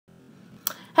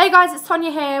Hey guys, it's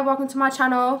Tonya here. Welcome to my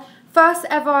channel. First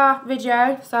ever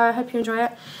video, so I hope you enjoy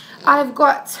it. I've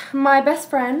got my best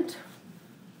friend,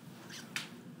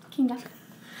 Kinga.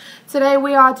 Today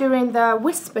we are doing the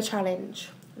whisper challenge.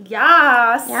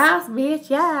 Yes. Yes, bitch,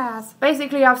 yes.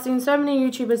 Basically, I've seen so many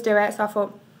YouTubers do it, so I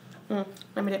thought,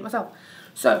 let me do it myself.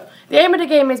 So, the aim of the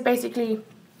game is basically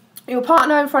your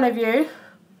partner in front of you.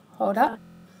 Hold up.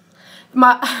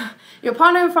 Your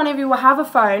partner in front of you will have a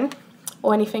phone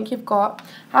or anything you've got.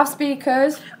 Have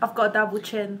speakers. I've got a double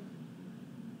chin.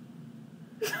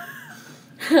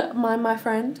 Mind my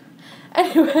friend.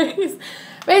 Anyways,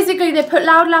 basically they put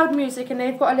loud music and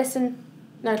they've got to listen.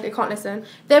 No, they can't listen.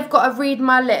 They've got to read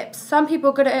my lips. Some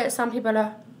people are good at it, some people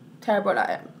are terrible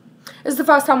at it. This is the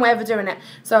first time we're ever doing it.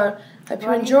 So, hope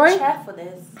you enjoy. I need a chair for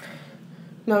this.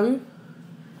 No.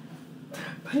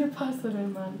 Put your password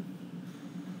in, man.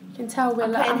 You can tell we're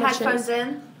like putting amateurs. headphones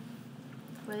in.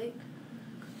 Wait.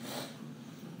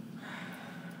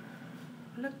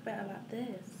 I look better like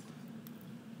this.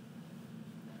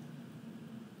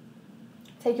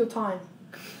 Take your time.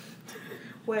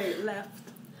 Wait, left.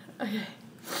 Okay.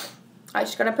 Alright,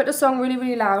 she's going to put the song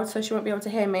really loud so she won't be able to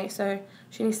hear me, so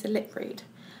she needs to lip read.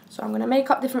 So I'm going to make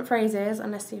up different phrases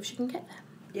and let's see if she can get them.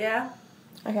 Yeah?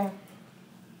 Okay.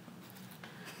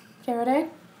 Okay, ready?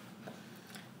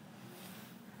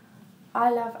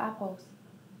 I love apples.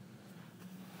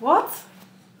 What?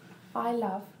 I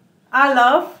love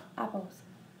apples.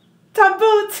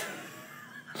 Taboot!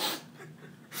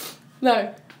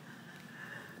 No.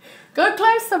 Go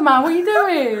closer, man. What are you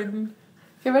doing?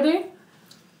 Okay, ready?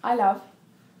 I love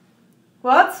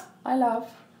What?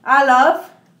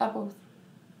 apples.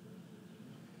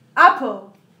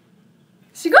 Apple.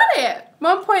 She got it!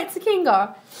 1 point to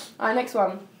Kinga. Alright, next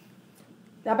one.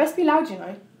 That best be loud, you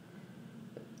know.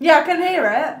 Yeah, I can hear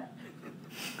it.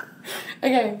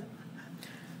 Okay.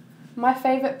 My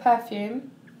favourite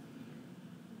perfume.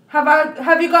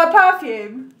 Have you got a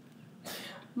perfume?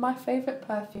 My favourite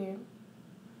perfume.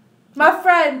 My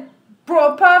friend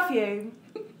brought a perfume.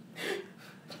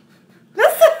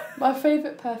 Listen. My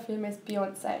favourite perfume is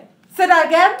Beyonce. Say that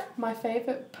again. My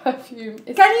favourite perfume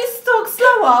is... Can you talk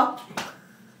slower?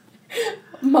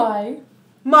 Mine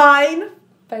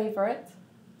favourite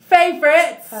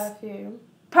perfume.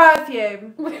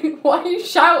 Why are you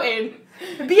shouting?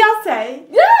 Beyonce.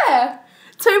 Yeah!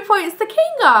 2 points to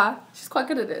Kinga. She's quite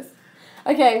good at this.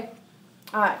 Okay.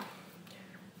 Alright.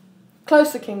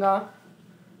 Closer, Kinga.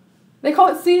 They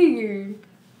can't see you.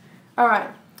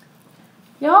 Alright.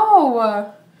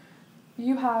 Yo!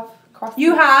 You have crusty...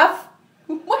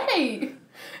 Wait!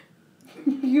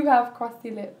 You have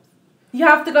crusty lips. You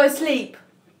have to go sleep.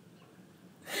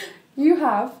 You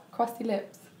have crusty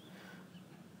lips.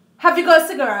 Have you got a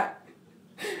cigarette?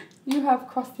 You have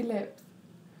crusty lips.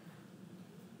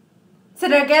 Say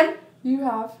that again. You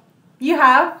have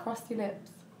crusty lips.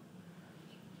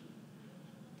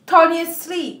 Tanya's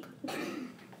asleep.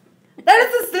 There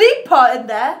is a sleep part in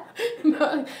there.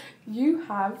 No. You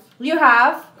have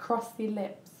crusty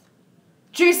lips.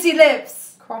 Juicy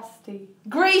lips. Crusty.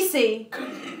 Greasy.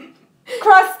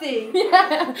 Crusty.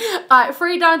 Yeah. Alright,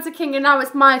 3 down to King and now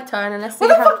it's my turn and let's see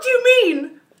What the fuck do you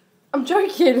mean? I'm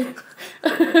joking.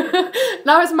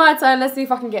 Now it's my turn, let's see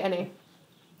if I can get any.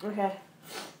 Okay.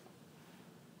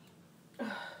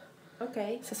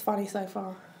 Okay. This is funny so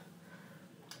far.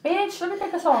 Bitch, let me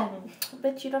pick a song.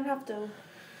 But you don't have to.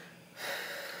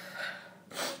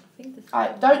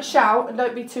 Alright, don't shout and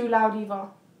don't be too loud either.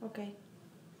 Okay.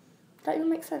 That even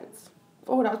makes sense.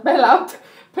 Oh, that was very loud.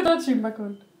 Put that tune back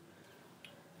on.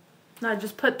 No,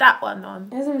 just put that one on.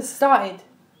 It hasn't even started.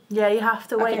 Yeah, you have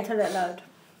to wait Okay. till it load.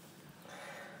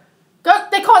 Go,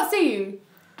 they can't see you.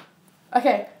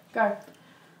 Okay, go.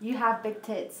 You have big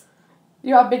tits.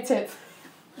 You have big tits.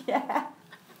 Yeah.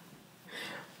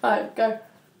 Alright, go.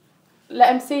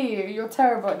 Let them see you. You're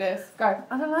terrible at this. Go.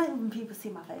 I don't like when people see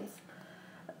my face.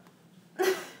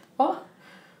 What?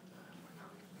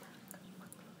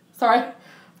 Sorry.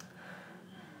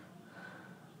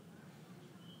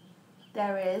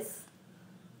 There is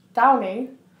Downy.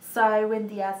 so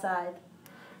windy outside.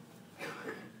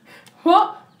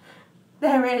 What?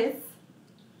 There is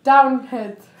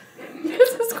Downhead.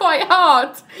 This is quite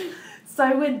hard.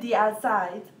 so windy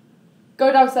outside.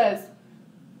 Go downstairs.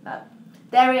 No.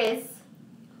 There is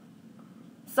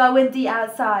so windy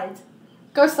outside.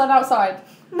 Go stand outside.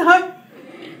 No.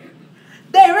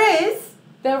 There is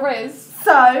There is.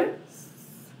 so.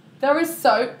 There is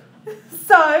soap.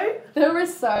 So. There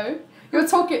is so. You're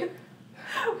talking.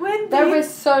 Windy. There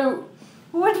is so.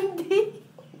 Windy.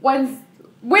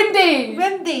 Windy.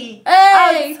 Windy.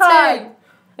 Hey, outside.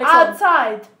 Next one.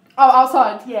 Outside. Oh,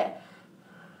 outside. Yeah.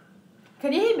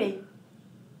 Can you hear me?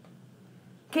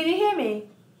 Can you hear me?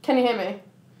 Can you hear me?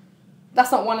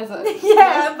 That's not one, is it?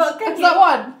 Yeah, but can Is you? that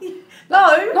one?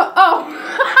 No. No. Oh.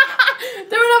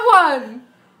 Do another one.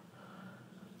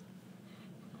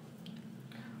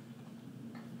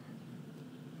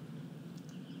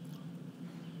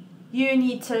 You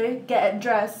need to get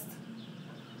dressed.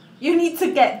 You need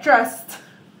to get dressed.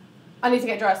 I need to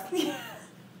get dressed.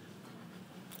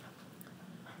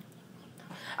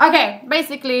 Okay,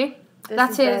 basically,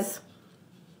 This is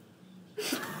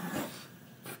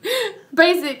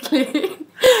basically,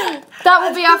 that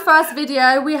will be our first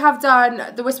video. We have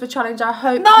done the Whisper Challenge. I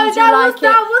hope No, you do like it.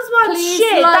 that was one Please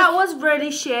shit. like- That was really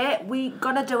shit. We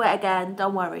gonna do it again.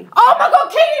 Don't worry. Oh my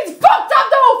god, King's fucked up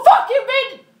the whole fucking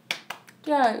vid.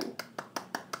 Yo.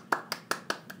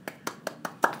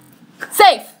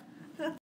 Safe.